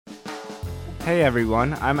Hey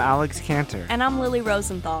everyone, I'm Alex Cantor. And I'm Lily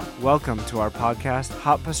Rosenthal. Welcome to our podcast,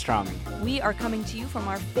 Hot Pastrami. We are coming to you from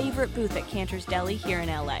our favorite booth at Cantor's Deli here in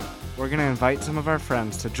LA. We're going to invite some of our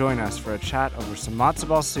friends to join us for a chat over some matzo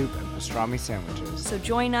ball soup and pastrami sandwiches. So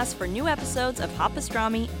join us for new episodes of Hot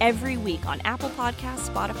Pastrami every week on Apple Podcasts,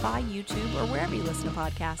 Spotify, YouTube, or wherever you listen to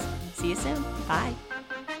podcasts. See you soon. Bye.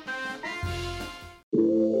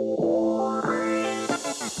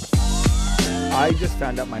 I just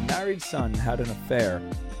found out my married son had an affair,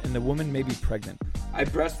 and the woman may be pregnant. I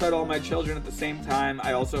breastfed all my children at the same time.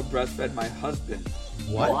 I also breastfed my husband.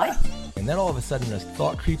 What? And then all of a sudden, a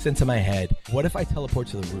thought creeps into my head. What if I teleport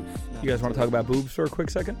to the roof? You guys want to talk about boobs for a quick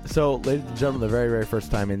second? So, ladies and gentlemen, the very, very first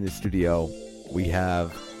time in the studio, we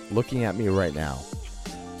have, looking at me right now,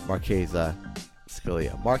 Marchesa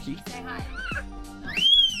Scalia. Marky? Say hi.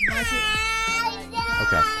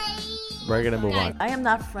 Okay. We're going to move on. I am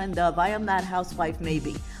not friend of. I am not housewife,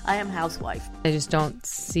 maybe. I am housewife. I just don't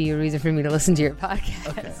see a reason for me to listen to your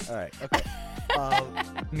podcast. Okay, all right,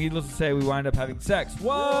 okay. Needless to say, we wind up having sex.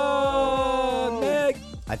 Whoa, Nick!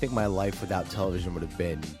 I think my life without television would have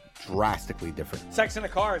been drastically different. Sex in a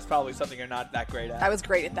car is probably something you're not that great at. I was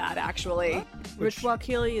great at that, actually. Rich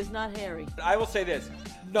Wakili is not hairy. I will say this.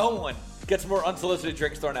 No one gets more unsolicited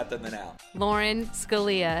drinks thrown at them than Al. Lauren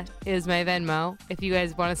Scalia is my Venmo if you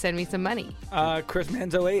guys want to send me some money. Chris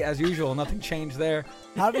Manzo 8, as usual. Nothing changed there.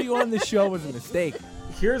 Having you on the show was a mistake.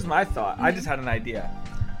 Here's my thought. I just had an idea,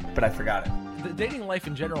 but I forgot it. The dating life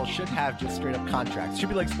in general should have just straight up contracts. It should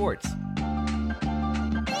be like sports.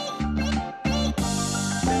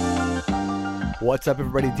 What's up,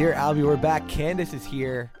 everybody? Dear Albie, we're back. Candace is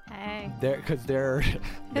here. Hey. Because there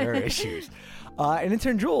are issues. And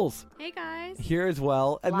intern Jules. Hey, guys. Here as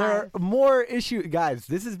well. And there are more issues. Guys,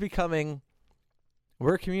 this is becoming...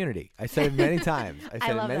 We're a community. I said it many times. I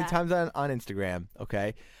said it many times on Instagram,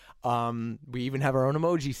 okay? We even have our own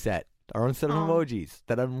emoji set. Our own set of emojis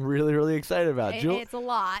that I'm really, really excited about. It's a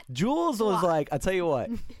lot. Jules was like, I'll tell you what.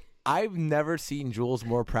 I've never seen Jules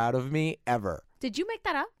more proud of me ever. Did you make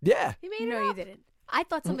that up? Yeah. You made it No, up? you didn't. I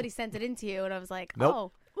thought somebody sent it into you, and I was like, Nope.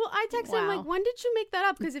 oh. Well, I texted him, like, when did you make that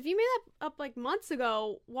up? Because if you made that up, like, months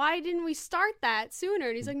ago, why didn't we start that sooner?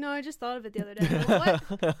 And he's like, no, I just thought of it the other day. I'm like,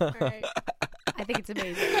 what? All right. I think it's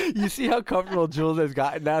amazing. You see how comfortable Jules has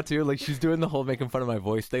gotten now, too? Like, she's doing the whole making fun of my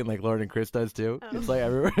voice thing like Lauren and Chris does, too. It's like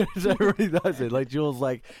everybody does it. Like, Jules,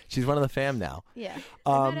 like, she's one of the fam now. Yeah.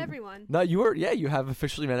 I met everyone. No, you have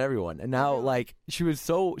officially met everyone. And now, like, she was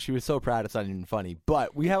so proud it's not even funny.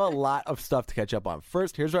 But we have a lot of stuff to catch up on.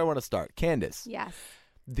 First, here's where I want to start. Candace. Yes.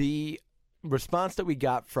 The response that we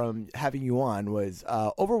got from having you on was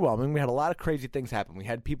overwhelming. We had a lot of crazy things happen. We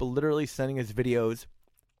had people literally sending us videos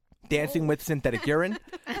dancing with synthetic urine.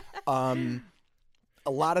 A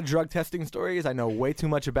lot of drug testing stories. I know way too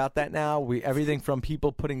much about that now. Everything from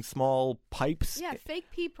people putting small pipes. Yeah, fake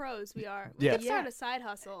pee pros we are. We Yeah. could start a side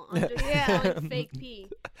hustle on just selling fake pee.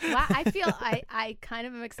 Wow, I kind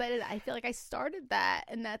of am excited. I feel like I started that,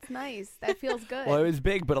 and that's nice. That feels good. Well, it was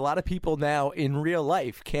big, but a lot of people now in real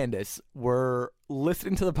life, Candace, were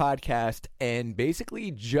listening to the podcast and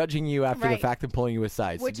basically judging you after the Right. fact and pulling you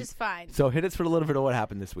aside. Which is fine. So hit us for a little bit of what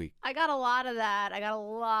happened this week. I got a lot of that. I got a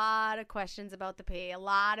lot of questions about the pee. A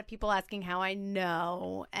lot of people asking how I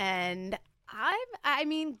know. And I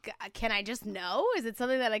mean, can I just know? Is it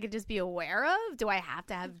something that I could just be aware of? Do I have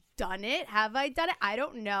to have done it? Have I done it? I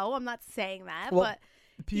don't know. I'm not saying that, Well, but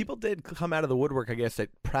people did come out of the woodwork, I guess, at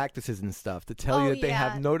practices and stuff to tell you that they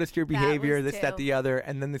have noticed your That behavior, was this, that, too. the other.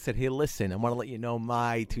 And then they said, hey, listen, I want to let you know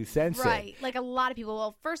my 2 cents. in." right. Like a lot of people.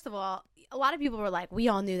 Well, first of all, a lot of people were like, we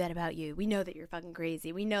all knew that about you. We know that you're fucking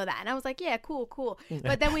crazy. We know that. And I was like, yeah, cool.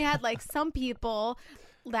 But then we had like some people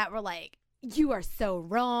that were like, you are so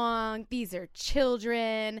wrong. These are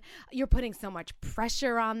children. You're putting so much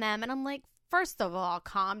pressure on them. And I'm like, first of all,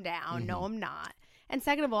 calm down. No, I'm not. And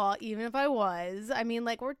second of all, even if I was, I mean,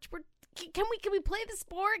 like, can we play the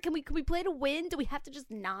sport? Can we play to win? Do we have to just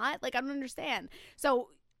not? Like, I don't understand. So,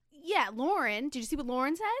 yeah, Lauren, did you see what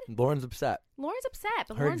Lauren said? Lauren's upset. Lauren's upset,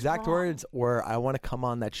 but Her Lauren's exact wrong. words were, I want to come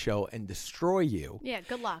on that show and destroy you. Yeah,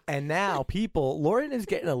 good luck. And now Lauren is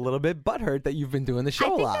getting a little bit butthurt that you've been doing the show I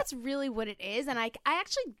a think lot. that's really what it is. And I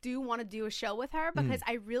actually do want to do a show with her because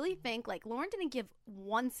I really think, like, Lauren didn't give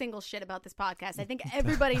one single shit about this podcast. I think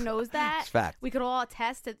everybody knows that. It's fact. We could all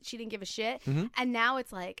attest that she didn't give a shit. And now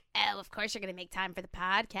it's like, oh, of course you're going to make time for the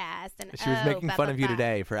podcast. And She was making fun of you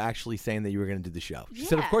today for actually saying that you were going to do the show. She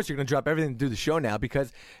said, of Yeah. course, you're going to drop everything to do the show now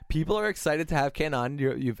because people are excited to have Ken on.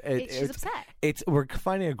 She's upset. We're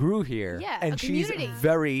finding a groove here. Yeah, and a she's community.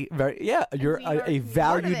 very, very, you're we are a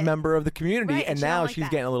valued part of it. member of the community, Right, and she don't now like she's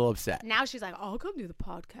that. getting a little upset. Now she's like, oh, I'll come do the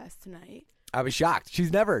podcast tonight. I was shocked.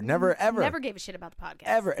 She's never, ever. Never gave a shit about the podcast.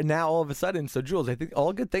 Ever. And now all of a sudden, so Jules, I think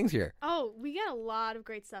all good things here. Oh, we get a lot of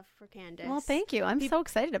great stuff for Candace. Well, thank you. I'm so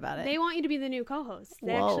excited about it. They want you to be the new co-host.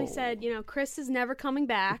 They actually said, Chris is never coming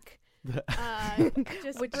back.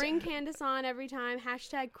 Just bring Candace on every time.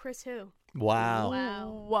 # Chris Who.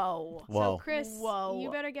 Wow. Whoa. So Chris, you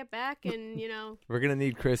better get back, and we're gonna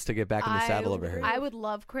need Chris to get back in the saddle over here. I would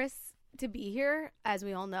love Chris to be here. As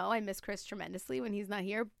we all know, I miss Chris tremendously when he's not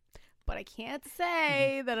here. But I can't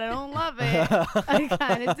say that I don't love it. I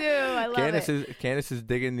kind of do. I love it. Candace is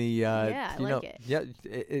digging the. Yeah, I like it. Yeah,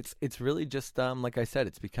 it's really just like I said,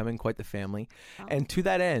 it's becoming quite the family, and to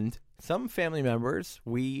that end, some family members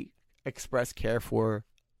we express care for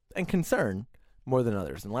and concern more than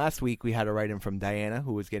others. And last week we had a write-in from Diana,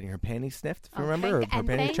 who was getting her panties sniffed. If you remember, her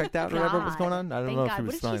panties checked out, or whatever was going on. I don't know if she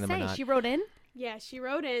was smelling them or not. She wrote in. Yeah, she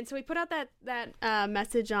wrote in. So we put out that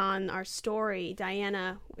message on our story.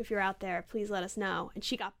 Diana, if you're out there, please let us know. And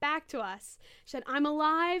she got back to us. She said, "I'm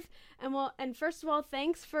alive, and first of all,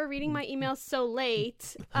 thanks for reading my emails so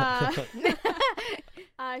late."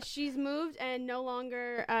 She's moved and no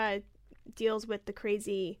longer deals with the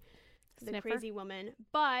crazy woman.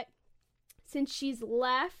 But since she's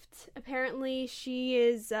left, apparently she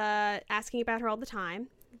is asking about her all the time.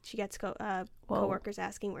 She gets coworkers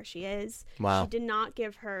asking where she is. Wow. She did not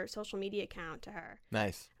give her social media account to her.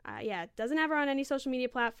 Nice. Doesn't have her on any social media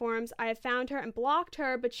platforms. I have found her and blocked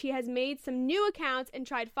her, but she has made some new accounts and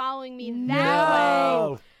tried following me that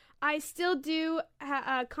way. I still do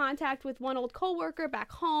contact with one old coworker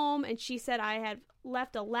back home, and she said I had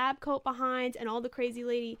left a lab coat behind, and the crazy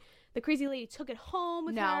lady took it home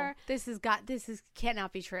with her. This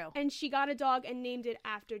cannot be true. And she got a dog and named it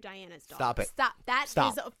after Diana's dog. Stop it.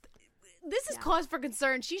 Stop. This is cause for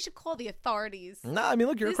concern. She should call the authorities. No, I mean,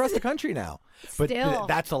 look, you're across the country now. But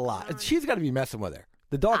that's a lot. She's got to be messing with her.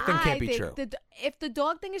 The dog thing can't be true. If the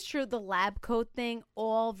dog thing is true, the lab coat thing,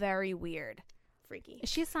 all very weird. Freaky. Is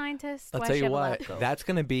she a scientist? I'll tell you what, that's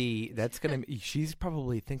gonna be. She's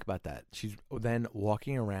probably, think about that. She's then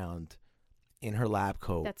walking around in her lab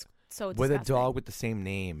coat. That's so with disgusting. a dog with the same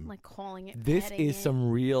name. Like calling it. This is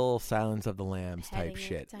some real Silence of the Lambs type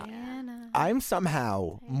shit. I'm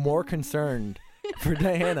somehow more concerned for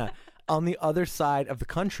Diana on the other side of the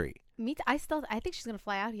country. Me, I think she's gonna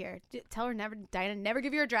fly out here. Tell her Diana, never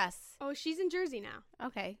give your address. Oh, she's in Jersey now.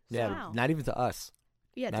 Okay. Yeah, not even to us.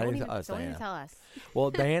 Yeah, not don't even to us, don't Diana. even tell us.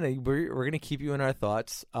 Well, Diana, we're going to keep you in our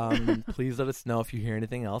thoughts. Please let us know if you hear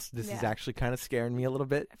anything else. This is actually kind of scaring me a little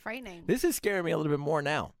bit. Frightening. This is scaring me a little bit more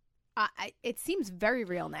now. It seems very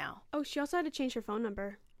real now. Oh, she also had to change her phone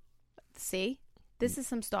number. See? This is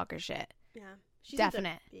some stalker shit. Yeah. She's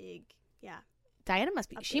definite. Big. Yeah. Diana must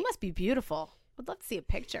be. She must be beautiful. Would love to see a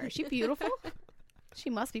picture. Is she beautiful? She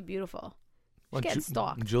must be beautiful. She's getting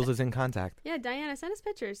stalked. Jules is in contact. Yeah, Diana, send us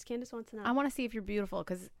pictures. Candace wants to know. I want to see if you're beautiful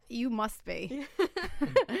because you must be.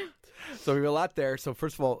 So we have a lot there. So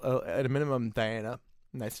first of all, at a minimum, Diana,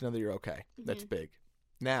 nice to know that you're okay. Mm-hmm. That's big.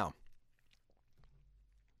 Now,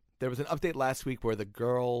 there was an update last week where the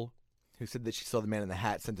girl who said that she saw the man in the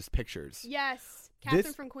hat sent us pictures. Yes.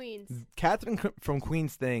 Catherine from Queens. Catherine from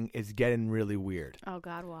Queens thing is getting really weird. Oh,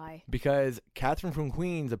 God, why? Because Catherine from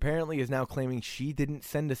Queens apparently is now claiming she didn't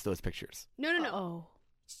send us those pictures. No. Oh.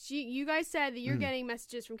 You guys said that you're getting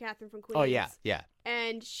messages from Catherine from Queens. Oh, yeah.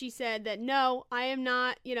 And she said that, no, I am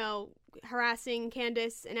not, harassing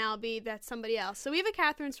Candace and Albie. That's somebody else. So we have a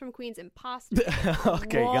Catherine's from Queens imposter.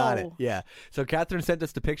 Okay, got it. Yeah. So Catherine sent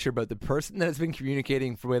us the picture, but the person that has been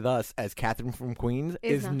communicating with us as Catherine from Queens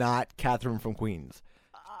is not Catherine from Queens.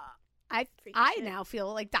 I now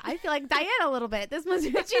feel like Diana a little bit. This must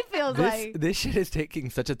be what she feels like. This shit is taking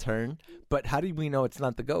such a turn. But how do we know it's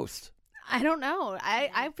not the ghost? I don't know.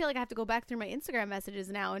 I feel like I have to go back through my Instagram messages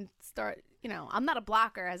now and start, I'm not a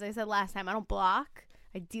blocker. As I said last time, I don't block.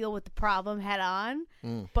 I deal with the problem head on.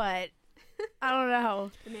 But I don't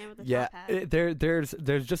know. The man with the top hat.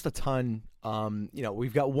 There's just a ton.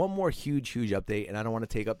 We've got one more huge update, and I don't want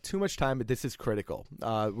to take up too much time, but this is critical.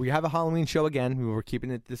 We have a Halloween show again. We were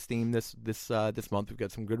keeping it this theme this month. We've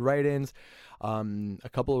got some good write-ins, a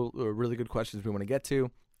couple of really good questions we want to get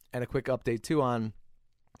to, and a quick update too on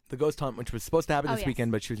the ghost hunt, which was supposed to happen this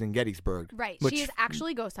weekend, but she was in Gettysburg. Right. She is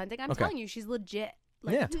actually ghost hunting. I'm telling you, she's legit.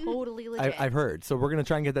 Totally legit. I've heard. So we're going to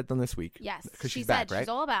try and get that done this week. Yes. Because she she's said back, right? She's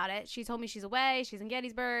all about it. She told me she's away. She's in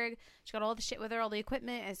Gettysburg. She got all the shit with her, all the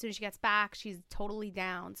equipment. As soon as she gets back, she's totally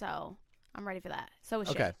down. So I'm ready for that. So is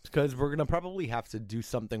she. Okay. Because we're going to probably have to do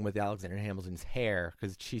something with Alexander Hamilton's hair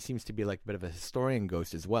because she seems to be like a bit of a historian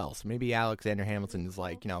ghost as well. So maybe Alexander Hamilton is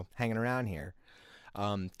like, hanging around here,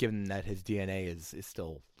 given that his DNA is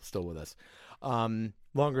still with us.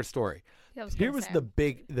 Longer story. Here was the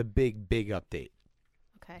big update.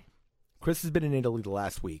 Okay. Chris has been in Italy the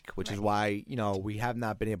last week, which is why, we have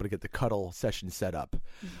not been able to get the cuddle session set up.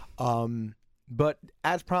 But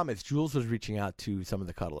as promised, Jules was reaching out to some of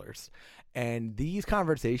the cuddlers. And these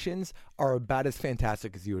conversations are about as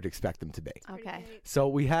fantastic as you would expect them to be. Okay. So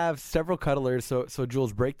we have several cuddlers. So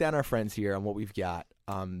Jules, break down our friends here on what we've got.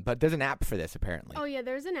 But there's an app for this, apparently. Oh, yeah,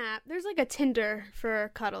 there's an app. There's like a Tinder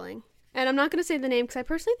for cuddling. And I'm not going to say the name because I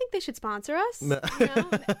personally think they should sponsor us. No.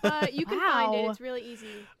 But you can find it. It's really easy.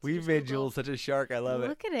 We've made Jules such a shark. I love it.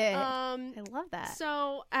 Look at it. I love that.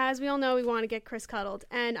 So, as we all know, we want to get Chris cuddled.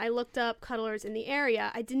 And I looked up cuddlers in the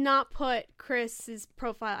area. I did not put Chris's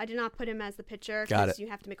profile. I did not put him as the picture. Got it. You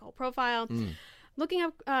have to make a whole profile. Looking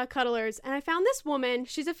up cuddlers, and I found this woman.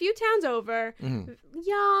 She's a few towns over,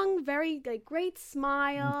 young, very great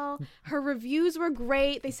smile. Her reviews were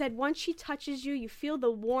great. They said once she touches you, you feel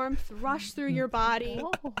the warmth rush through your body.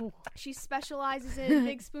 She specializes in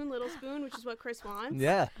big spoon, little spoon, which is what Chris wants.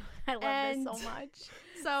 Yeah. I love this so much.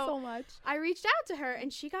 So much. I reached out to her,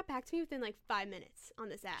 and she got back to me within 5 minutes on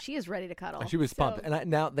this app. She is ready to cuddle. She was pumped.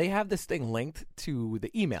 And now they have this thing linked to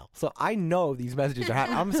the email. So I know these messages are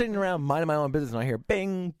happening. I'm sitting around minding my own business, and I hear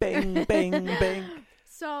bing, bing, bing, bing.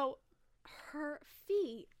 So her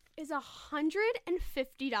fee is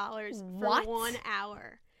 $150 for What? 1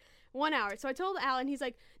 hour. 1 hour. So I told Alan, he's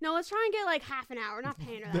like, no, let's try and get half an hour. We're not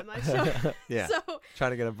paying her that much. So, Yeah. So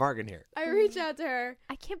Trying to get a bargain here. I reached out to her.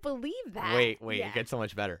 I can't believe that. Wait. Yeah. It gets so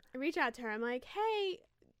much better. I reach out to her. I'm like, hey,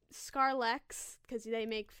 Scarlex, because they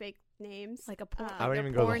make fake names. Like a porn. I wouldn't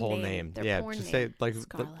even go the whole name. Their Yeah, porn just name. say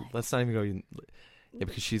Scarlet. let's not even go. Yeah,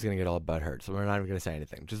 because she's gonna get all butthurt. So we're not even gonna say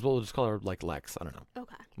anything. We'll just call her Lex. I don't know.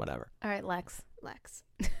 Okay. Whatever. All right, Lex.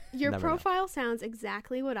 Your Never know. profile sounds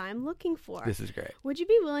exactly what I'm looking for. This is great. Would you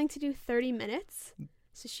be willing to do 30 minutes?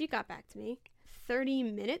 So she got back to me.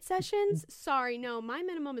 30-minute sessions? Sorry, no. My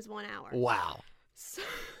minimum is 1 hour. Wow. So,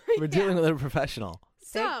 We're dealing with a professional.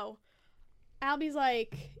 So, Albie's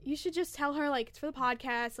like, you should just tell her, it's for the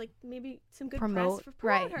podcast, maybe some good press for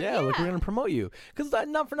promote her. Yeah, look, we're going to promote you. Because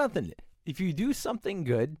not for nothing. If you do something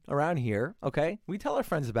good around here, okay, we tell our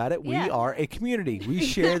friends about it. Yeah. We are a community. We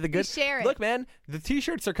share the good. We share it. Look, man, the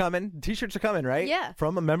T-shirts are coming. The T-shirts are coming, right? Yeah.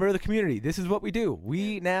 From a member of the community. This is what we do.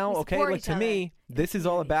 We now, okay, support like each to other. me, this is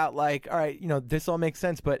all about all right, this all makes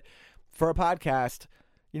sense. But for a podcast,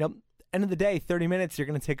 end of the day, 30 minutes, you're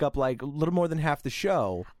going to take up a little more than half the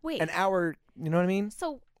show. Wait. An hour, you know what I mean?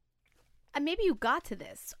 So, maybe you got to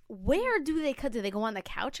this. Where do they cuddle? Do they go on the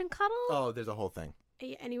couch and cuddle? Oh, there's a whole thing.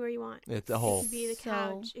 Anywhere you want. It's a whole. It could be the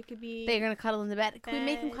couch. It could be. They're going to cuddle in the bed. Can we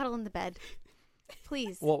make them bed. cuddle in the bed?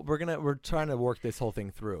 Please. Well, we're trying to work this whole thing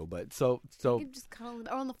through, but so You can just cuddle in the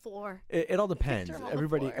bed or on the floor. it all depends. Picture 'em on the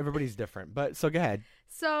floor. Everybody's different. But so go ahead.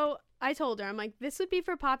 So I told her, I'm like, this would be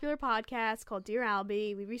for a popular podcast called Dear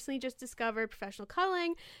Albie. We recently just discovered professional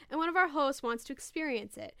cuddling, and one of our hosts wants to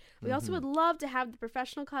experience it. We also would love to have the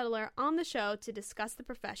professional cuddler on the show to discuss the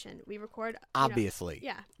profession. We record. Obviously.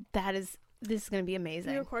 This is going to be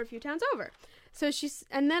amazing. We record a few towns over. So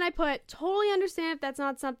and then I put, totally understand if that's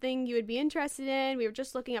not something you would be interested in. We were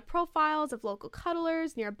just looking at profiles of local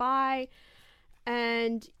cuddlers nearby,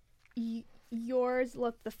 and yours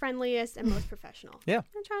looked the friendliest and most professional. Yeah.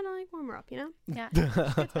 I'm trying to warm her up, Yeah. She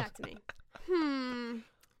gets back to me.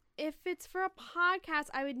 If it's for a podcast,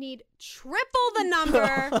 I would need triple the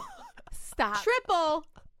number. Stop. Triple.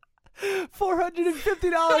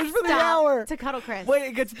 $450 for the hour to cuddle Chris. Wait,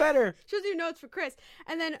 it gets better. She doesn't even know it's for Chris.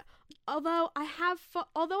 And then, although I have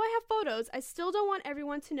photos, I still don't want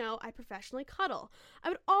everyone to know I professionally cuddle. I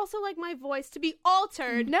would also like my voice to be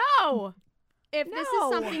altered. No. If this is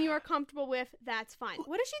something you are comfortable with, that's fine.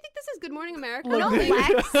 What does she think this is? Good Morning America? No,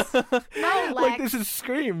 Lex. No, Lex. Like this is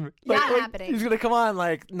Scream. Not happening. He's gonna come on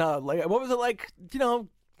what was it like?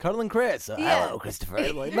 Cuddling Chris. Hello, Christopher.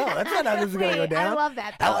 No, that's not how this is gonna go down. I love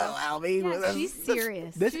that. Though. Hello, Albie. Yeah, she's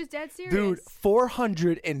serious. She's dead serious. Dude,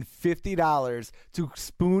 $450 to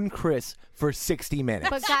spoon Chris for 60 minutes.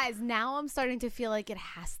 But guys, now I'm starting to feel like it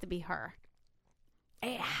has to be her.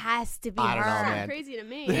 It has to be I don't her. know, man. Crazy to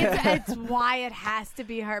me. It's why it has to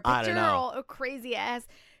be her. I don't Picture her know. all a crazy ass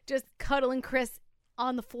just cuddling Chris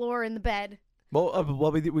on the floor in the bed. Well,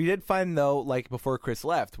 we did find though, before Chris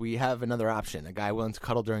left, we have another option. A guy willing to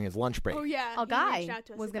cuddle during his lunch break. Oh yeah, A he guy reached out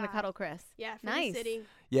to us, was going to cuddle Chris. Yeah, from Nice. the city.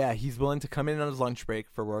 Yeah, he's willing to come in on his lunch break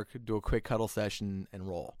for work, do a quick cuddle session, and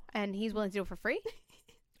roll. And he's willing to do it for free?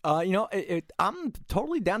 I'm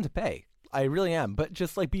totally down to pay. I really am, but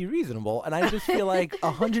just be reasonable. And I just feel like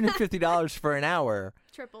 $150 for an hour.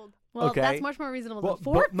 Tripled. Well, Okay. that's much more reasonable than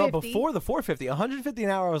 $450. No, before the $450, $150 an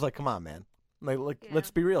hour. I was like, come on, man.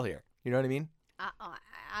 Let's be real here. You know what I mean?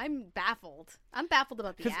 I'm baffled. I'm baffled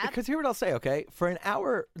about the app. Because here what I'll say, okay? For an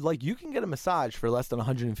hour, like, you can get a massage for less than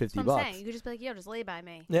 $150. That's what I'm saying. You could just be like, yo, just lay by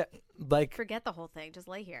me. Yeah, like forget the whole thing. Just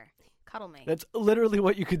lay here, cuddle me. That's literally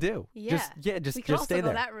what you could do. Yeah, just we could also stay go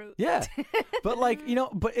there. that route. Yeah, but like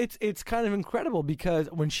but it's kind of incredible because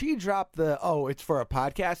when she dropped it's for a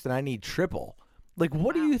podcast and I need triple. Like,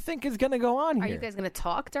 what do you think is going to go on here? Are you guys going to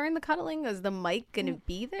talk during the cuddling? Is the mic going to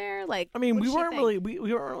be there? Like, I mean, we weren't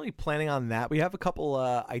really planning on that. We have a couple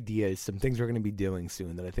ideas, some things we're going to be doing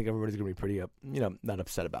soon that I think everybody's going to be pretty not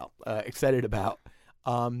upset about, excited about,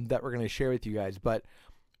 that we're going to share with you guys. But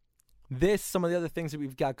some of the other things that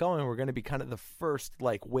we've got going, we're going to be kind of the first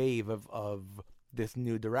like wave of this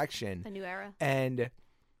new direction, a new era, and.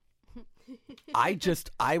 I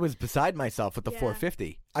was beside myself with the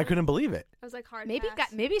 450. I couldn't believe it. I was like, hard maybe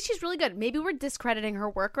pass. Maybe she's really good. Maybe we're discrediting her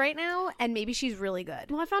work right now, and maybe she's really good.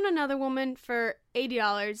 Well, I found another woman for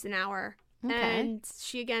 $80 an hour, okay. And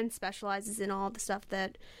she again specializes in all the stuff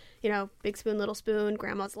that, Big Spoon, Little Spoon,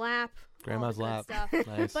 Grandma's Lap. Grandma's Lap. Stuff.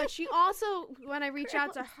 Nice. But she also, when I reached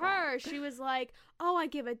out to her, she was like, "Oh, I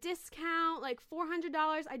give a discount, like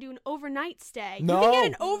 $400. I do an overnight stay. No. You can get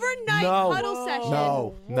an overnight cuddle session."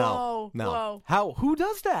 No. How? Who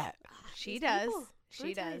does that? She does.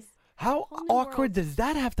 She does. How awkward does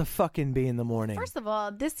that have to fucking be in the morning? First of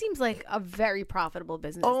all, this seems like a very profitable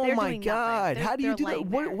business. Oh They're my doing God! nothing. How do you do that?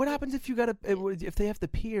 There. What happens if if they have to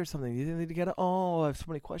pee or something? You think they get? I have so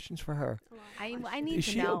many questions for her. I need Is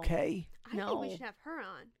to she know. okay? I think we should have her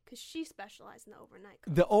on because she specializes in the overnight.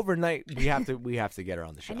 The overnight, we have to get her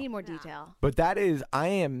on the show. I need more detail. But that is,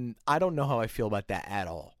 I don't know how I feel about that at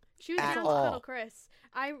all. She was down to cuddle Chris.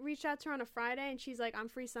 I reached out to her on a Friday and she's like, "I'm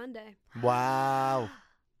free Sunday." Wow.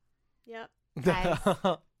 Yep. Guys,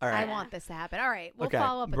 all right. I want this to happen. All right, we'll okay.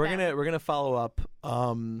 follow up. With we're them. gonna follow up.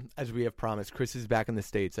 As we have promised, Chris is back in the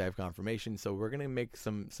States. I have confirmation, so we're gonna make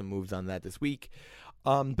some moves on that this week.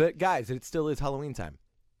 But guys, it still is Halloween time.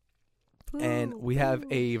 And we have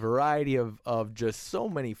a variety of just so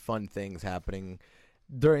many fun things happening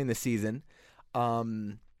during the season.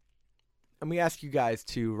 And we ask you guys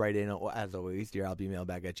to write in, as always,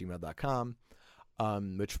 dearalbmailbag@gmail.com,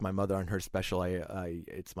 which my mother on her special,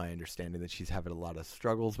 it's my understanding that she's having a lot of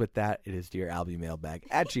struggles with that. It is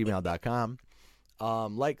dearalbmailbag@gmail.com.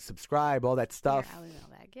 Like, subscribe, all that stuff. Dear Albie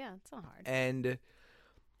Mailbag. Yeah, it's not hard. And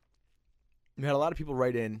we had a lot of people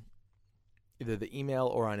write in, either the email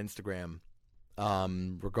or on Instagram,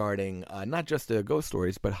 regarding not just the ghost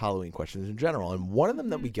stories, but Halloween questions in general. And one of them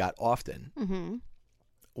that we got often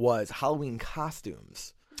was Halloween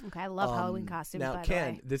costumes. Okay, I love Halloween costumes. Now, by Ken,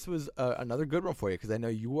 the way. this was another good one for you because I know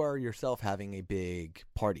you are yourself having a big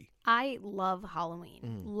party. I love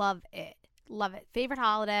Halloween. Love it. Love it. Favorite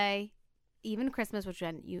holiday, even Christmas, which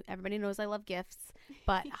everybody knows I love gifts,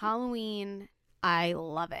 but Halloween, I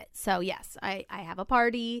love it. So yes, I have a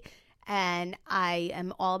party. And I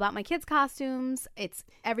am all about my kids' costumes.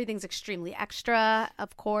 Everything's extremely extra,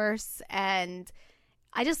 of course. And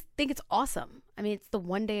I just think it's awesome. I mean, it's the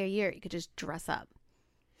one day a year you could just dress up.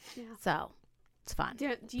 Yeah. So it's fun.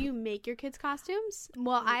 Do you make your kids' costumes?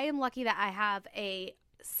 Well, I am lucky that I have a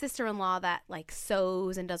sister-in-law that like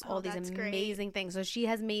sews and does all these amazing things. So she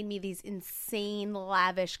has made me these insane,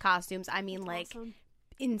 lavish costumes. I mean, Awesome.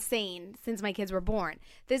 Insane since my kids were born.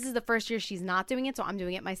 This is the first year she's not doing it, so I'm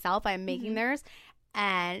doing it myself. I am making theirs,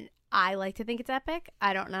 and I like to think it's epic.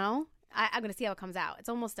 I don't know. I'm gonna see how it comes out. It's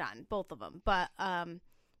almost done, both of them. But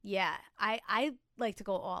yeah, I like to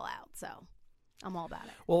go all out, so I'm all about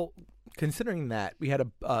it. Well, considering that, we had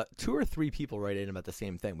 2 or 3 people write in about the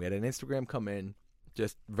same thing. We had an Instagram come in,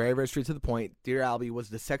 just very, very straight to the point. Dear Albie, was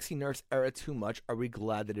the sexy nurse era too much? Are we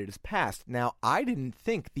glad that it has passed? Now, I didn't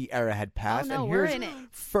think the era had passed. Oh, no, and we're here's in it.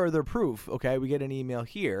 further proof. Okay, we get an email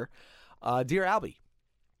here. Dear Albie,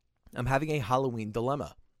 I'm having a Halloween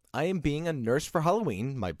dilemma. I am being a nurse for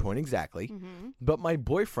Halloween, my point exactly, but my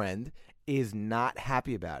boyfriend is not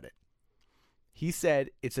happy about it. He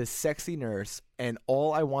said it's a sexy nurse, and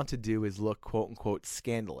all I want to do is look, quote-unquote,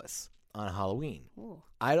 scandalous on Halloween. Ooh.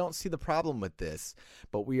 I don't see the problem with this,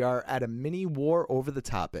 but we are at a mini war over the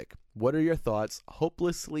topic. What are your thoughts?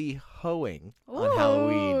 Hopelessly hoeing on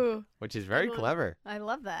Halloween, which is very clever. I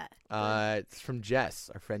love that. It's from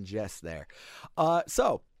Jess, our friend Jess there.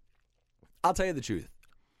 So, I'll tell you the truth.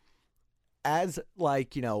 As,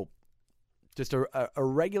 just a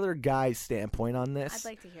regular guy's standpoint on this, I'd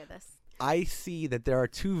like to hear this. I see that there are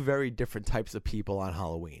 2 very different types of people on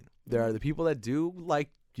Halloween. There are the people that do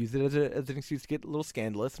use it as an excuse to get a little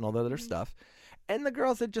scandalous and all that other stuff, and the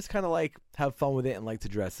girls that just kind of have fun with it and like to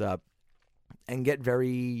dress up and get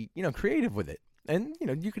very creative with it. And,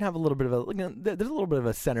 you can have a little bit of there's a little bit of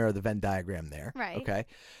a center of the Venn diagram there. Right. Okay.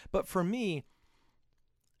 But for me,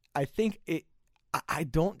 I think I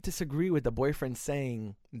don't disagree with the boyfriend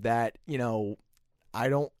saying that,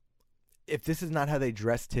 if this is not how they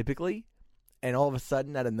dress typically, and all of a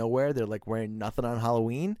sudden out of nowhere they're like wearing nothing on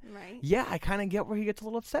Halloween. Right. Yeah, I kind of get where he gets a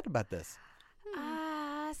little upset about this.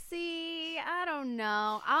 See, I don't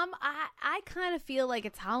know. I kind of feel like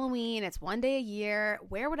it's Halloween. It's one day a year.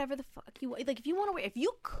 Wear whatever the fuck you like. If you want to wear, if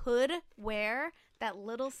you could wear that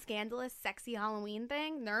little scandalous, sexy Halloween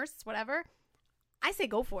thing, nurse, whatever, I say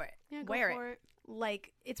go for it. Yeah, wear for it.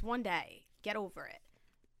 Like it's one day. Get over it.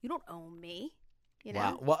 You don't own me.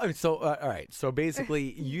 Wow. Well, so all right. So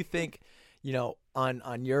basically, you think,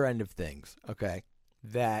 on your end of things, okay,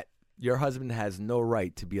 that your husband has no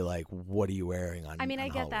right to be like, what are you wearing on? I mean, I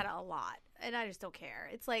get Halloween? that a lot, and I just don't care.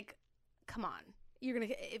 It's like, come on,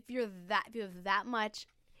 if you have that much,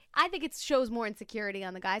 I think it shows more insecurity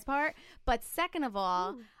on the guy's part. But second of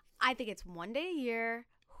all, I think it's one day a year.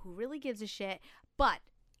 Who really gives a shit? But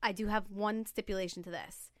I do have one stipulation to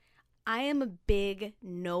this. I am a big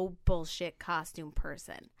no bullshit costume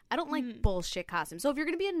person. I don't like bullshit costumes. So if you're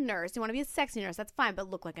going to be a nurse, you want to be a sexy nurse, that's fine, but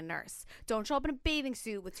look like a nurse. Don't show up in a bathing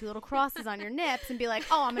suit with 2 little crosses on your nips and be like,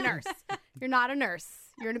 oh, I'm a nurse. You're not a nurse.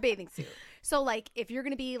 You're in a bathing suit. So, like, if you're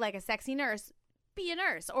going to be, like, a sexy nurse, be a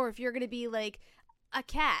nurse. Or if you're going to be, like, a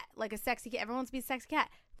cat, like a sexy cat. Everyone wants to be a sexy cat.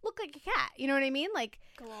 Look like a cat. You know what I mean? Like,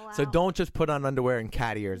 go all out. So don't just put on underwear and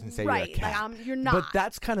cat ears and say you're a cat. Like, you're not. But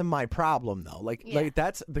that's kind of my problem, though. Like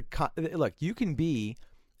that's look. You can be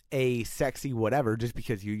a sexy whatever just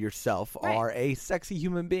because you yourself are a sexy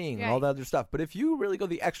human being and all that other stuff. But if you really go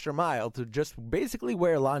the extra mile to just basically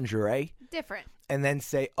wear lingerie, different, and then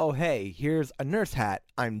say, "Oh, hey, here's a nurse hat.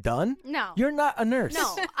 I'm done." No, you're not a nurse.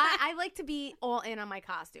 No, I like to be all in on my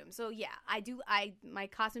costume. So yeah, I do. My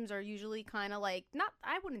costumes are usually kind of like not.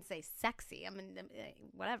 I wouldn't say sexy. I mean,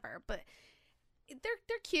 whatever, but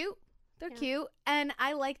they're cute. They're cute, and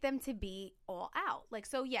I like them to be all out. Like,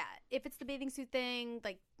 so yeah, if it's the bathing suit thing,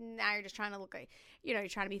 like, now you're just trying to look like, you're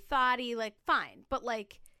trying to be thotty, like, fine. But,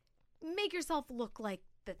 like, make yourself look like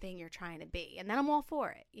the thing you're trying to be, and then I'm all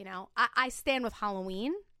for it, I stand with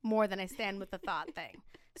Halloween more than I stand with the thought thing.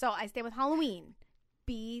 So I stand with Halloween.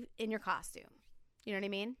 Be in your costume. You know what I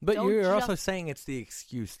mean? But you're also saying it's the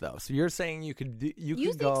excuse, though. So you're saying you could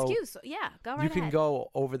use the excuse. Yeah, go right ahead. You can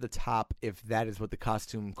go over the top if that is what the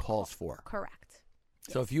costume calls for. Correct.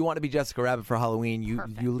 So if you want to be Jessica Rabbit for Halloween,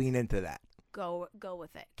 you lean into that. Go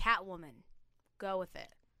with it. Catwoman. Go with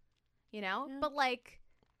it. Yeah. But like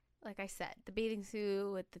I said, the bathing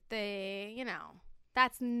suit with the thing,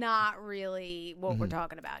 that's not really what we're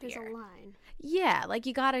talking about There's here. There's a line. Yeah, like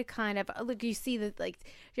you gotta kind of look. You see that, like, do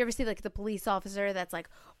you ever see like the police officer that's like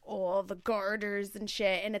all the garters and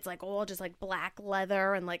shit, and it's like all just like black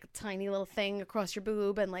leather and like a tiny little thing across your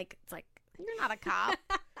boob, and like it's like you're not a cop.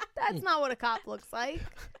 That's not what a cop looks like.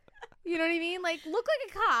 You know what I mean? Like, look like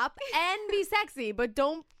a cop and be sexy, but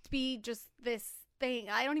don't be just this thing.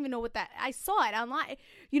 I don't even know what that. I saw it online.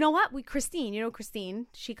 You know what? Christine,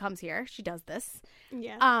 she comes here. She does this.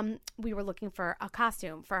 Yeah. We were looking for a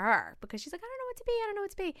costume for her because she's like, I don't know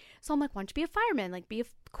what to be. So I'm like, why don't you be a fireman? Like, be a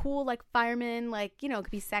cool, like, fireman. Like, it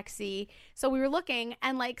could be sexy. So we were looking,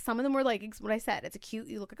 and like some of them were like what I said. It's a cute.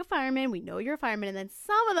 You look like a fireman. We know you're a fireman. And then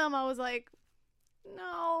some of them, I was like,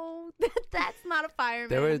 no, that's not a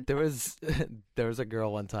fireman. There was a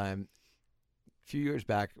girl one time. A few years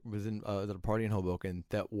back, was at a party in Hoboken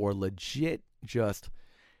that wore legit just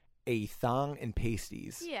a thong and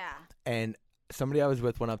pasties. Yeah. And somebody I was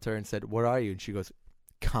with went up to her and said, "What are you?" And she goes,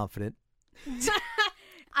 "Confident."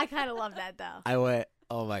 I kind of love that, though. I went,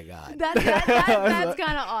 "Oh my god." That's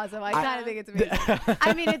kind of awesome. I kind of think it's amazing.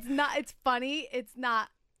 I mean, it's not. It's funny. It's not.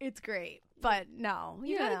 It's great. But no,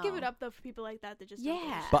 you gotta give it up though for people like that just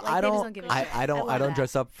don't But like, I don't I don't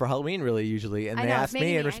dress up for Halloween really usually, and they asked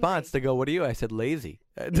me in response to go, "What are you?" I said, "Lazy."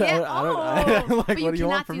 Yeah. I like, but what do you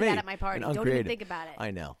want do from me? That at my party. Don't even think about it. I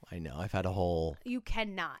know. I've had a whole. You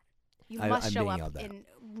cannot. You must show up in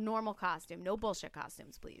normal costume. No bullshit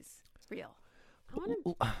costumes, please. Real. I want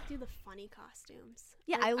to do the funny costumes.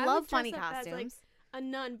 Yeah, like, I love funny costumes. As, like, a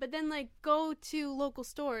nun, but then like go to local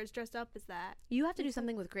stores dressed up as that. You have to do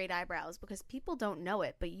something with great eyebrows because people don't know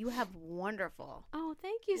it, but you have wonderful. Oh,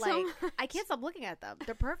 thank you so much. I can't stop looking at them.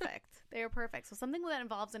 They're perfect. They are perfect. So something that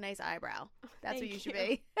involves a nice eyebrow. That's what you should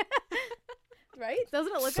be. Right?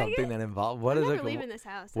 Doesn't it look something like it? that involves I'm never leaving this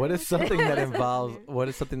house. What is something that involves? What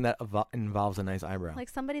is something that involves a nice eyebrow? Like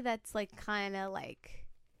somebody that's like kind of like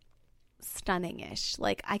stunning-ish.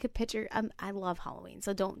 Like I could picture. I love Halloween,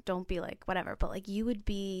 so don't be like whatever. But like you would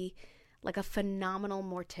be like a phenomenal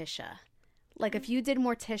Morticia, Like if you did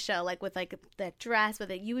Morticia, like with like that dress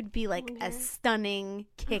with it, you would be like a stunning,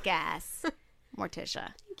 kick-ass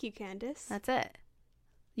Morticia. Thank you, Candace. That's it.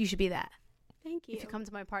 You should be that. Thank you. If you come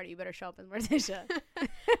to my party, you better show up as Morticia. I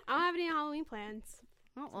don't have any Halloween plans.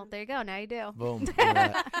 Oh, well, there you go. Now you do. Boom.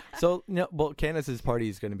 So, well, Candace's party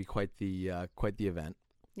is going to be quite the event.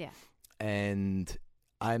 Yeah. And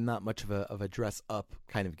I'm not much of a dress up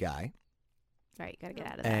kind of guy. Right, you got to get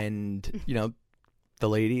out of that. And, the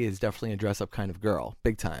lady is definitely a dress up kind of girl,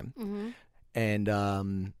 big time. Mm-hmm.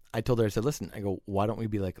 And I told her, I said, listen, I go, why don't we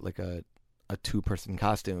be like a 2-person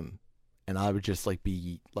costume? And I would just like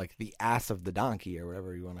be like the ass of the donkey or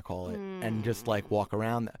whatever you want to call it, and just like walk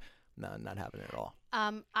around. No, not happening at all.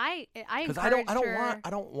 I because I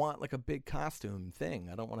don't want like a big costume thing.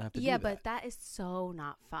 I don't want to have to. Yeah, do but that is so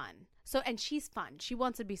not fun. So, and she's fun. She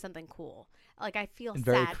wants to be something cool. Like I feel and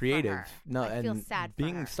sad very creative. For her. No, I feel sad for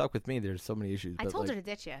being her. stuck with me, there's so many issues. I told her to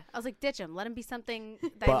ditch you. I was like, ditch him. Let him be something.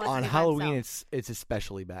 That But on Halloween, it's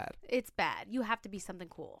especially bad. It's bad. You have to be something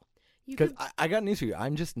cool. Because I got news for you.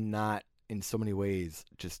 I'm just not, in so many ways,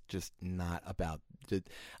 just not about.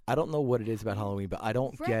 I don't know what it is about Halloween, but I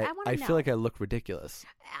don't get. I feel like I look ridiculous.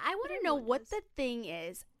 I want to know what the thing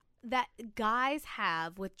is that guys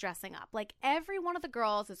have with dressing up. Like every one of the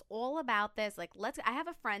girls is all about this. Like I have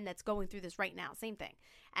a friend that's going through this right now. Same thing.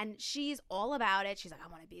 And she's all about it. She's like, I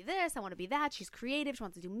want to be this. I want to be that. She's creative. She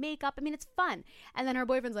wants to do makeup. I mean, it's fun. And then her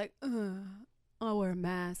boyfriend's like, I'll wear a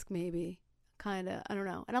mask maybe. Kind of. I don't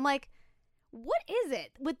know. And I'm like, what is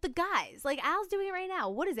it with the guys? Like Al's doing it right now.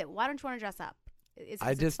 What is it? Why don't you want to dress up? Is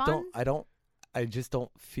I just fun? I just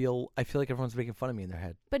don't feel. I feel like everyone's making fun of me in their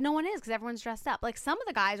head. But no one is, because everyone's dressed up. Like some of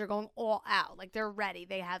the guys are going all out. Like they're ready.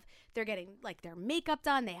 They're getting like their makeup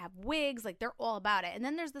done. They have wigs. Like they're all about it. And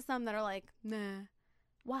then there's some that are like, nah.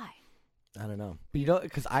 Why? I don't know. But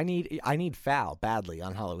because I need Fal badly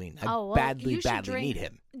on Halloween. I badly need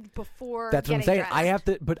him before. That's what I'm saying. Dressed. I have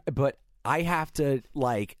to, but I have to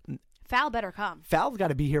like. Fal better come. Fal's got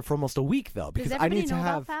to be here for almost a week though, because Does I need to know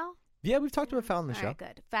have. About Fal? Yeah, we've talked about Fal on the all show. Right,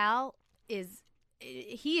 good. Fal is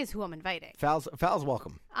who I'm inviting. Fal's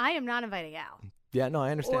welcome. I am not inviting Al. Yeah, no,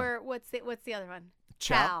 I understand. Or what's the other one?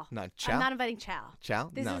 Chow. Not Chow. I'm not inviting Chow. Chow?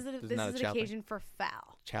 This is an occasion for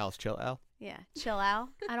Fal. Chow's chill Al. Yeah, chill Al.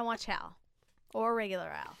 I don't want Chow or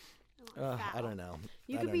regular Al. I don't know.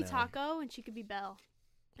 You could be Taco and she could be Belle,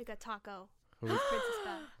 like a taco. Princess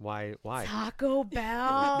Belle. Why? Taco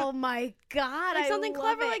Bell. My God, like something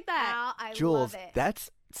clever it. like that. Al, I Jules, love it.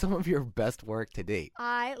 that's some of your best work to date.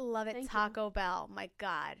 I love it. Thank Taco Bell. My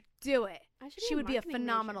God, do it. She would be a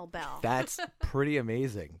phenomenal Belle. That's pretty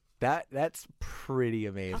amazing. That's pretty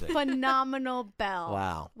amazing. A phenomenal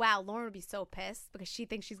Belle. Wow. Lauren would be so pissed because she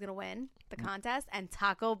thinks she's gonna win the contest, and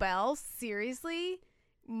Taco Bell seriously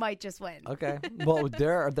might just win. Okay. Well,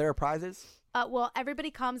 are there prizes? Well,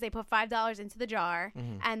 everybody comes. They put $5 into the jar,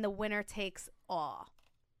 and the winner takes all.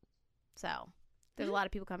 So there's a lot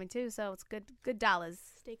of people coming too. So it's good dollars.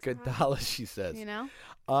 Stakes good dollars, she says. You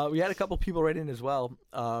know. We had a couple people write in as well.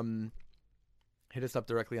 Hit us up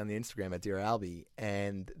directly on the Instagram at Dear Albie,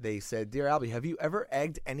 and they said, Dear Albie, have you ever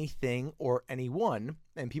egged anything or anyone?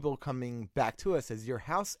 And people coming back to us, has your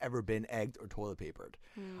house ever been egged or toilet papered?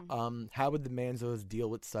 How would the Manzos deal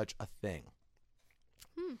with such a thing?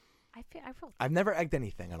 I feel. I've never egged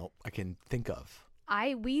anything. I can think of.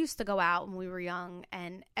 We used to go out when we were young,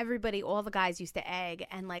 and all the guys used to egg,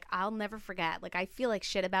 and like I'll never forget. Like I feel like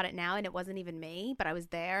shit about it now, and it wasn't even me, but I was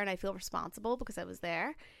there, and I feel responsible because I was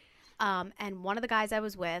there. And one of the guys I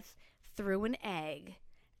was with threw an egg,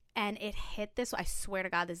 and it hit this. I swear to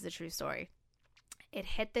God, this is a true story. It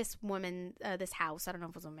hit this woman, this house. I don't know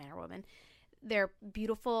if it was a man or woman. Their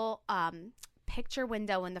beautiful picture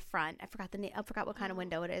window in the front. I forgot the name. I forgot what kind of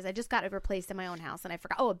window it is. I just got it replaced in my own house, and I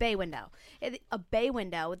forgot. Oh, a bay window. A bay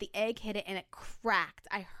window. The egg hit it, and it cracked.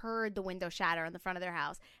 I heard the window shatter in the front of their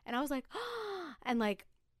house, and I was like, and like.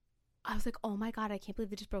 I was like, oh my God, I can't believe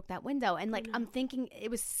they just broke that window. And like, I'm thinking it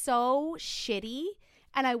was so shitty.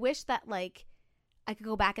 And I wish that like I could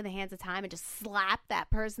go back in the hands of time and just slap that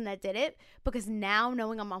person that did it. Because now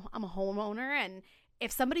knowing I'm a homeowner, and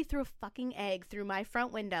if somebody threw a fucking egg through my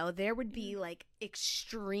front window, there would be like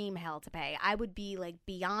extreme hell to pay. I would be like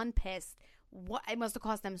beyond pissed. What it must have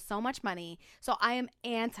cost them so much money. So I am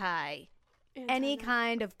anti any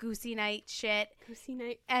kind of goosey night shit. Goosey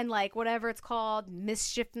night. And like whatever it's called,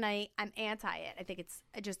 mischief night. I'm anti it. I think it's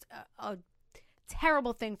just a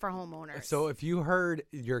terrible thing for homeowners. So if you heard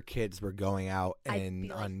your kids were going out and I'd be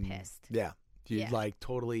like pissed. Yeah. You'd like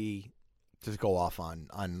totally just go off on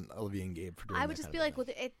Olivia and Gabe for doing I would that just kind be of like, thing. with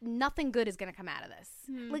it, nothing good is gonna come out of this.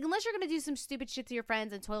 Like, unless you're gonna do some stupid shit to your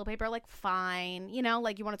friends and toilet paper, like, fine, you know,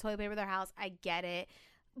 like you want to toilet paper their house, I get it.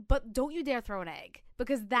 But don't you dare throw an egg,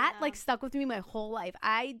 because that like stuck with me my whole life.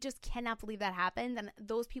 I just cannot believe that happened, and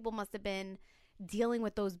those people must have been dealing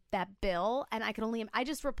with that bill, and I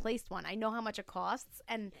just replaced one. I know how much it costs,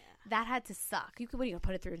 and that had to suck. What are you gonna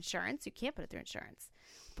put it through insurance? You can't put it through insurance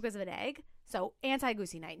because of an egg. So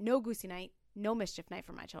anti-goosey night, no goosey night, no mischief night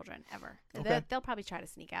for my children ever. Okay. They'll probably try to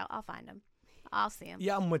sneak out. I'll find them. I'll see them.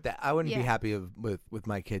 Yeah, I'm with that. I wouldn't be Yeah. happy with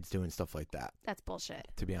my kids doing stuff like that, That's bullshit.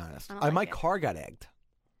 to be honest. I don't like My it. car got egged.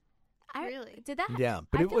 Really? Did that? Yeah,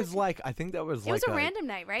 but I it feel was like, I think that was It like was a random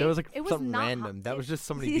night, right? That was like It was something not random. That was just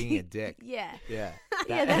somebody being a dick. Yeah. Yeah.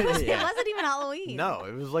 Yeah, that was, it wasn't even Halloween. No,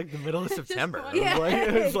 it was like the middle of September. Yeah.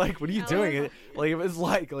 It was like, what are you doing? It was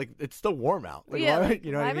like it's still warm out. Like, Yeah, why, like,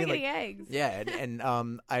 you know why what I am I mean? getting eggs? Yeah, and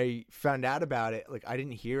I found out about it. Like, I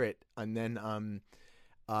didn't hear it, and then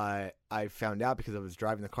I found out because I was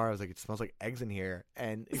driving the car. I was like, it smells like eggs in here,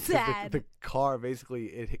 and Sad. the car basically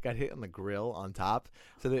it got hit on the grill on top,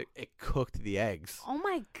 so that it cooked the eggs. Oh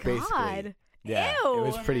my Basically. god. Yeah, Ew. it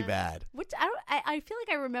was pretty bad. Which I feel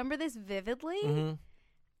like I remember this vividly, Mhm.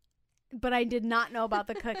 but I did not know about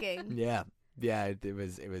the cooking. Yeah,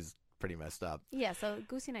 it was pretty messed up. Yeah, so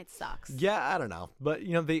Goosey Night sucks. Yeah, I don't know, but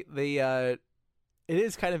you know they it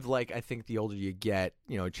is kind of like, I think the older you get,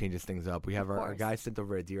 you know, it changes things up. We have our course. guy sent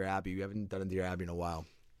over a Dear Abby. We haven't done a Dear Abby in a while,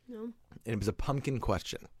 No. and it was a pumpkin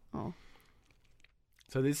question. Oh.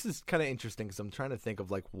 So this is kind of interesting because I'm trying to think of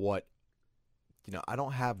like what, you know, I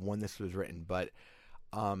don't have when this was written, but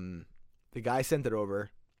the guy sent it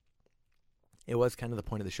over. It was kind of the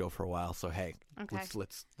point of the show for a while, so hey, Okay. let's Sure,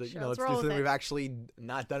 you know, let's let's roll do with something it. we've actually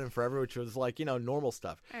not done in forever, which was like, you know, normal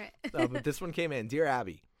stuff. All right. But this one came in. Dear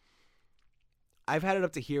Abby, I've had it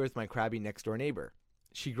up to here with my crabby next door neighbor.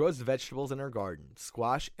 She grows vegetables in her garden,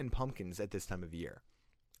 squash and pumpkins at this time of year.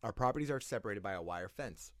 Our properties are separated by a wire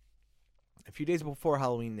fence. A few days before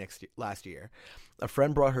Halloween last year, a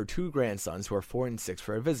friend brought her 2 grandsons who are 4 and 6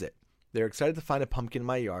 for a visit. They were excited to find a pumpkin in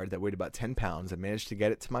my yard that weighed about 10 pounds and managed to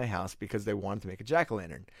get it to my house because they wanted to make a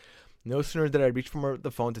jack-o'-lantern. No sooner did I reach for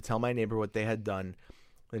the phone to tell my neighbor what they had done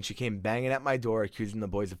than she came banging at my door accusing the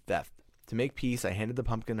boys of theft. To make peace, I handed the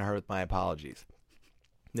pumpkin to her with my apologies.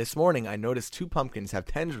 This morning, I noticed 2 pumpkins have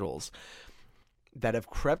tendrils that have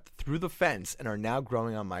crept through the fence and are now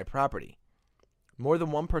growing on my property. More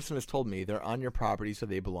than one person has told me they're on your property, so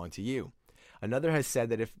they belong to you. Another has said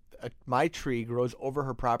that if my tree grows over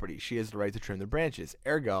her property, she has the right to trim the branches.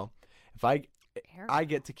 Ergo, if I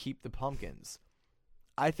get to keep the pumpkins.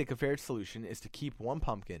 I think a fair solution is to keep one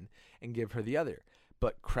pumpkin and give her the other.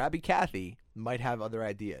 But Krabby Kathy might have other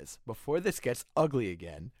ideas. Before this gets ugly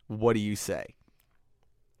again, what do you say?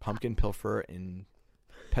 Pumpkin Pilfer in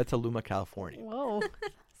Petaluma, California. Whoa.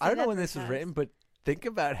 I don't know when this was written, but think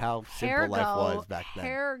about how simple life was back then.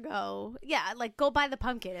 Hairgo. Yeah, like go buy the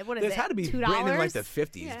pumpkin. What is This it? had to be $2? written in like the 50s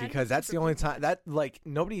Yeah, because that's the only time that like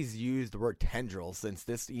nobody's used the word tendril since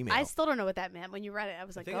this email. I still don't know what that meant. When you read it, I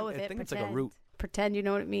was like, go with it. I think pretend. it's like a root. Pretend you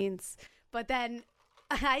know what it means. But then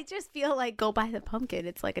I just feel like go buy the pumpkin.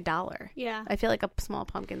 It's like $1. Yeah. I feel like a small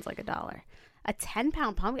pumpkin's like $1. A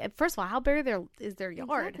 10-pound pumpkin. First of all, how big is their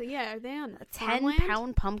yard? Exactly. Yeah, are they on A farmland?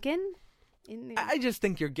 10-pound pumpkin? I just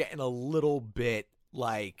think you're getting a little bit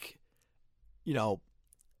like, you know,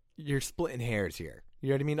 you're splitting hairs here. You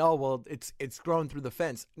know what I mean? Oh, well, it's grown through the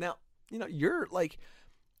fence. Now, you know, you're like,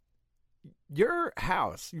 your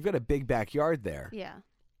house, you've got a big backyard there. Yeah.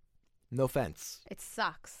 No fence. It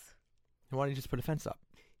sucks. Why don't you just put a fence up?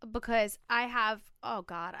 Because I have, oh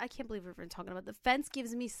God, I can't believe we've been talking about the fence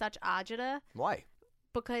gives me such agita. Why?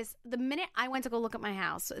 Because the minute I went to go look at my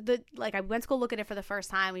house, I went to go look at it for the first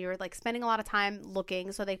time. We were like spending a lot of time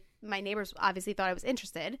looking. So my neighbors obviously thought I was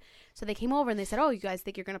interested. So they came over and they said, "Oh, you guys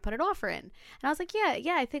think you're going to put an offer in?" And I was like,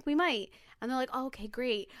 "Yeah, I think we might." And they're like, "Oh, okay,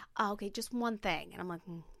 great. Okay, just one thing." And I'm like,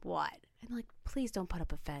 "What?" And they're like, "Please don't put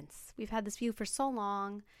up a fence. We've had this view for so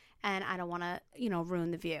long, and I don't want to,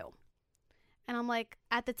 ruin the view." And I'm like,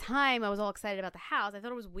 at the time, I was all excited about the house. I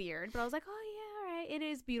thought it was weird, but I was like, "Oh yeah, all right, it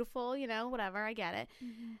is beautiful, whatever, I get it."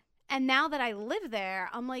 Mm-hmm. And now that I live there,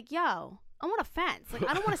 I'm like, yo, I want a fence. Like,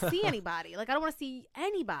 I don't want to see anybody. Like, I don't want to see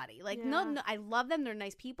anybody. Like, no, I love them. They're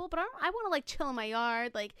nice people, but I want to like chill in my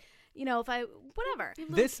yard. Like, if I, whatever.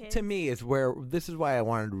 This to me is why I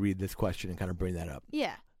wanted to read this question and kind of bring that up.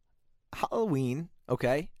 Yeah. Halloween,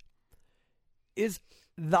 okay, is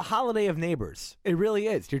the holiday of neighbors. It really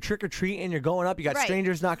is. You're trick-or-treating, you're going up, you got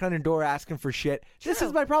strangers knocking on your door asking for shit. True. This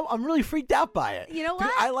is my problem. I'm really freaked out by it. You know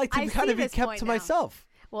what? I like to kind of be kept to myself.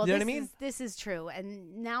 Well, You know what I mean? This is true,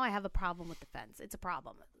 and now I have a problem with the fence. It's a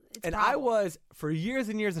problem. And I was, for years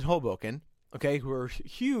and years in Hoboken, okay, who were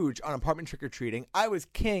huge on apartment trick-or-treating, I was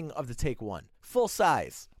king of the take one. Full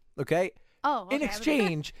size, okay? Oh, okay.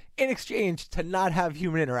 In exchange to not have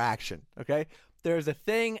human interaction, okay? There's a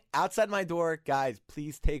thing outside my door, guys,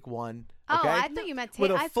 please take one. Okay? Oh, I thought you meant take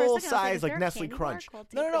with a full first second, I was size like, like is there a Nestle candy Crunch. bar called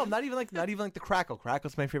No, Take not even like the Crackle.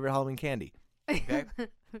 Crackle's my favorite Halloween candy. Okay? Not even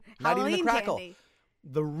the Halloween Crackle. candy.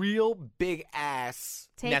 The real big ass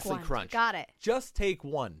Take Nestle one. Crunch. Got it. Just take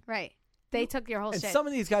one. Right. They took your whole And shit. some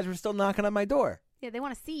of these guys were still knocking on my door. Yeah, they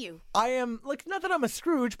want to see you. I am, like, not that I'm a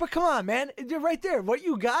Scrooge, but come on, man. You're right there. What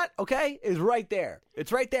you got, okay, is right there.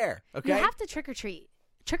 It's right there, okay? You have to trick or treat.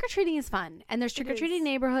 Trick or treating is fun, and there's trick or treating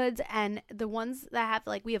neighborhoods, and the ones that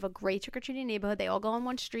have we have a great trick or treating neighborhood. They all go on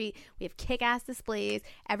one street. We have kick ass displays.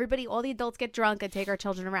 Everybody, all the adults get drunk and take our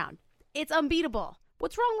children around. It's unbeatable.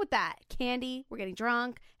 What's wrong with that? Candy. We're getting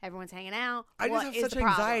drunk. Everyone's hanging out. I just What have is such the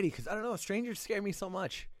problem? anxiety because, I don't know, strangers scare me so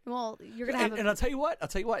much. Well, you're gonna have. And I'll tell you what.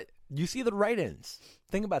 You see the write-ins.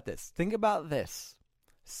 Think about this.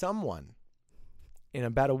 Someone in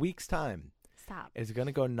about a week's time is going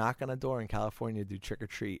to go knock on a door in California to do trick or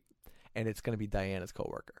treat, and it's going to be Diana's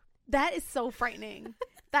coworker. That is so frightening.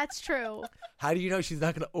 That's true. How do you know she's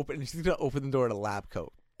not going to open? She's going to open the door in a lab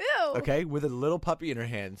coat. Ew. Okay, with a little puppy in her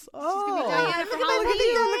hands. gonna be Oh, Diana for look at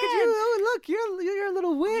you! Oh, look, you're a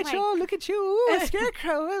little witch. my- Oh, look at you! Ooh, a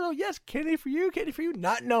scarecrow. Oh, yes, candy for you,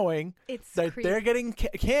 not knowing It's that creepy. they're getting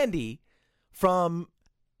candy from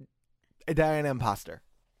a Diana imposter.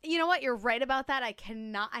 You know what? You're right about that.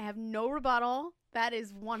 I have no rebuttal. That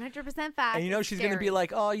is 100% fact. And you know It's she's going to be scary.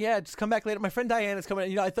 like, oh, yeah, just come back later. My friend Diana's coming.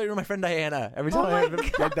 You know, I thought you were my friend Diana. Every Oh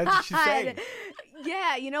time that's what she's saying.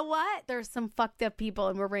 Yeah, you know what? There's some fucked up people,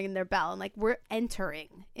 and we're ringing their bell, and we're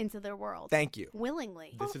entering into their world. Thank you.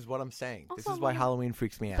 Willingly. This is what I'm saying. This Also, is why Halloween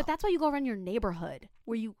freaks me out. But that's why you go around your neighborhood,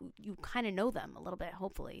 where you kind of know them a little bit,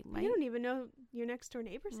 hopefully. Right? You don't even know your next door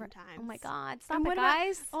neighbor sometimes. Oh my God! Stop And it, what about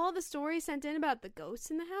guys. all the stories sent in about the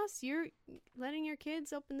ghosts in the house? You're letting your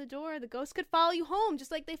kids open the door. The ghosts could follow you home,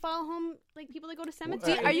 just like they follow home, like people that go to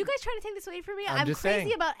cemeteries. Are you guys trying to take this away from me? I'm just crazy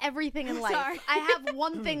saying. about everything in life. Sorry. I have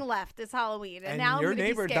one thing left this Halloween, and now your I'm gonna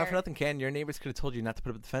neighbor, be not scared for nothing, Ken, your neighbors could have told you not to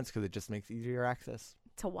put up the fence because it just makes easier access.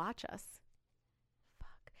 to watch us.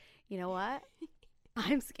 Fuck. You know what?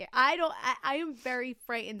 I'm scared. I am very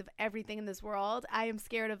frightened of everything in this world. I am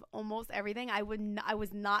scared of almost everything. I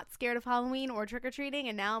was not scared of Halloween or trick or treating,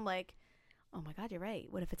 and now I'm like, oh my God, you're right.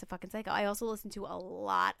 What if it's a fucking psycho? I also listen to a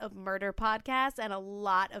lot of murder podcasts and I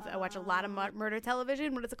watch a lot of murder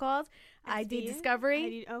television. What is it called? ID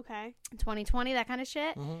Discovery. Okay. 2020, that kind of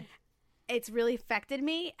shit. Mm-hmm. It's really affected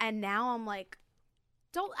me, and now I'm like,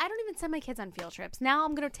 I don't even send my kids on field trips. Now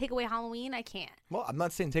I'm gonna take away Halloween. I can't. Well, I'm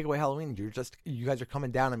not saying take away Halloween. You guys are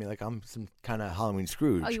coming down on me like I'm some kind of Halloween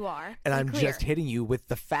Scrooge. Oh, you are. And Be I'm clear. just hitting you with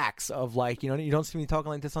the facts of you don't see me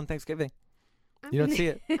talking like this on Thanksgiving. You don't see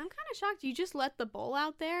it. I'm kind of shocked. You just let the bowl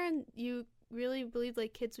out there, and you really believe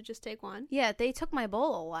kids would just take one? Yeah, they took my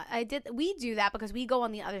bowl a lot. We do that because we go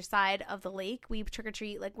on the other side of the lake. We trick or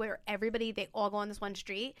treat where they all go on this one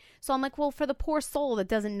street. So I'm like, well, for the poor soul that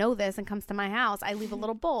doesn't know this and comes to my house, I leave a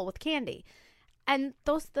little bowl with candy. And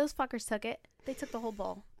those fuckers took it. They took the whole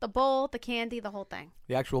bowl. The bowl, the candy, the whole thing.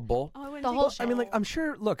 The actual bowl? Oh, I wouldn't The think whole so. I mean,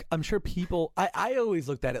 I'm sure people, I always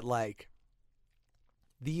looked at it like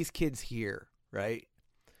these kids here, right?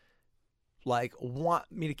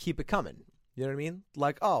 Want me to keep it coming. You know what I mean?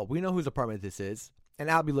 Oh, we know whose apartment this is. And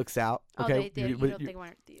Albie looks out. Okay,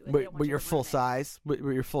 with your full size, with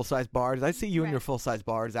your full size bars. I see you in your full size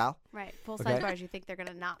bars, Al. Right, full size bars. You think they're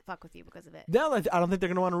gonna not fuck with you because of it? No, I don't think they're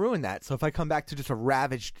gonna want to ruin that. So if I come back to just a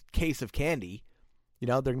ravaged case of candy, they're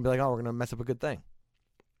gonna be like, "Oh, we're gonna mess up a good thing."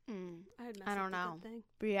 I don't know.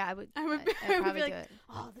 But yeah, I would. I would probably be do like, it.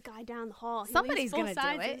 oh, the guy down the hall. he Somebody's leaves full gonna do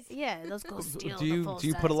sizes. it. Yeah, let's go steal Do the you full put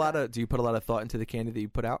a size lot bar. of thought into the candy that you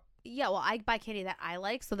put out? Yeah, well, I buy candy that I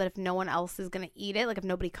like so that if no one else is going to eat it, if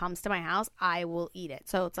nobody comes to my house, I will eat it.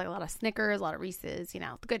 So it's a lot of Snickers, a lot of Reese's, the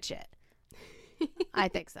good shit. I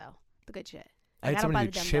think so. The good shit. I had don't somebody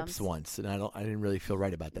buy do the chips Dum-Dums. once, and I didn't really feel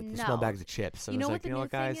right about that. The No. small bags of chips. I You was know like, what the you know new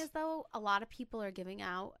what, guys? thing is, though? A lot of people are giving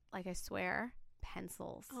out, I swear,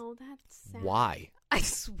 pencils. Oh, that's sad. Why? I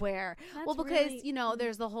swear. That's well, because, really-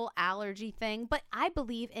 there's the whole allergy thing, but I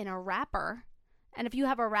believe in a wrapper. And if you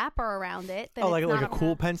have a wrapper around it, then Oh, it's like not a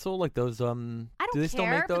cool pencil, like those. I don't do they care still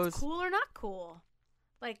make if those? it's cool or not cool.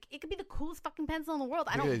 It could be the coolest fucking pencil in the world.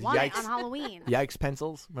 I Look at don't those want it Yikes. on Halloween. Yikes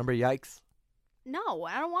pencils. Remember Yikes? No,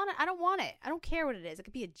 I don't want it. I don't want it. I don't care what it is. It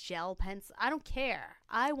could be a gel pencil. I don't care.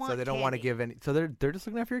 I want. So they don't want to candy. give any. So they're just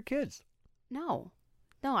looking after your kids. No,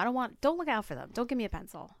 No, I don't want. Don't look out for them. Don't give me a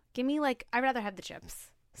pencil. Give me I'd rather have the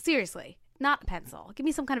chips. Seriously, not a pencil. Give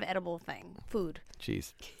me some kind of edible thing, food.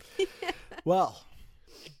 Jeez. Well,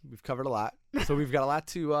 we've covered a lot, so we've got a lot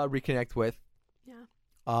to reconnect with. Yeah.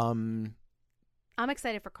 I'm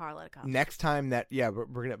excited for Carla to come. Next time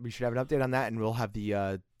we should have an update on that, and we'll have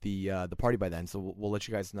the party by then. So we'll let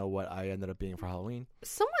you guys know what I ended up being for Halloween.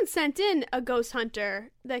 Someone sent in a ghost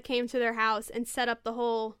hunter that came to their house and set up the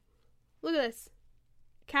whole. Look at this.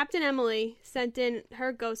 Captain Emily sent in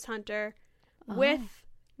her ghost hunter with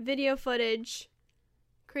video footage.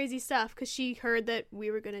 Crazy stuff, because she heard that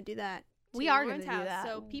we were going to do that. We are going to do house, that.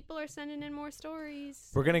 So people are sending in more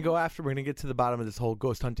stories. We're going to get to the bottom of this whole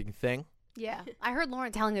ghost hunting thing. Yeah. I heard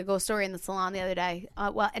Lauren telling a ghost story in the salon the other day.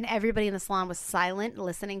 And everybody in the salon was silent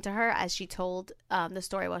listening to her as she told the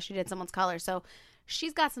story while she did someone's color. So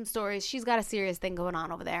she's got some stories. She's got a serious thing going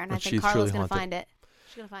on over there. And I think Carla's going to find it.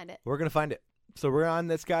 She's going to find it. We're going to find it. So we're on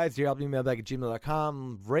this, guys.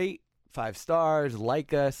 DearAlbumMailbag@gmail.com. Rate 5 stars.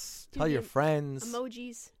 Like us. Tell your friends.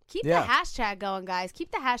 Emojis. Keep the hashtag going, guys.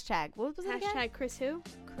 Keep the hashtag. What was it again? Hashtag Chris who?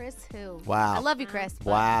 Chris who. Wow. I love you, Chris.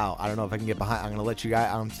 Wow. I don't know if I can get behind. I'm going to let you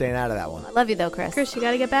guys. I'm staying out of that one. I love you, though, Chris. Chris, you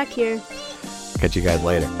got to get back here. Catch you guys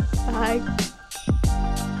later. Bye.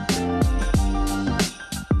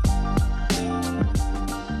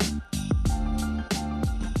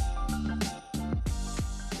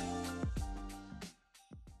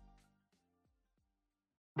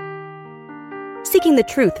 Seeking the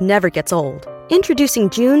truth never gets old. Introducing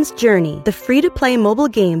June's Journey, the free-to-play mobile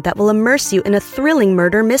game that will immerse you in a thrilling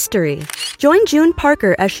murder mystery. Join June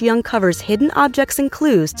Parker as she uncovers hidden objects and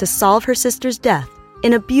clues to solve her sister's death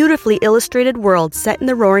in a beautifully illustrated world set in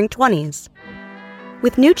the Roaring '20s.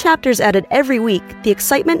 With new chapters added every week, the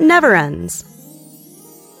excitement never ends.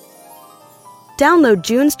 Download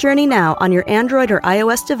June's Journey now on your Android or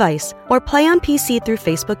iOS device, or play on PC through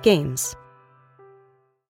Facebook Games.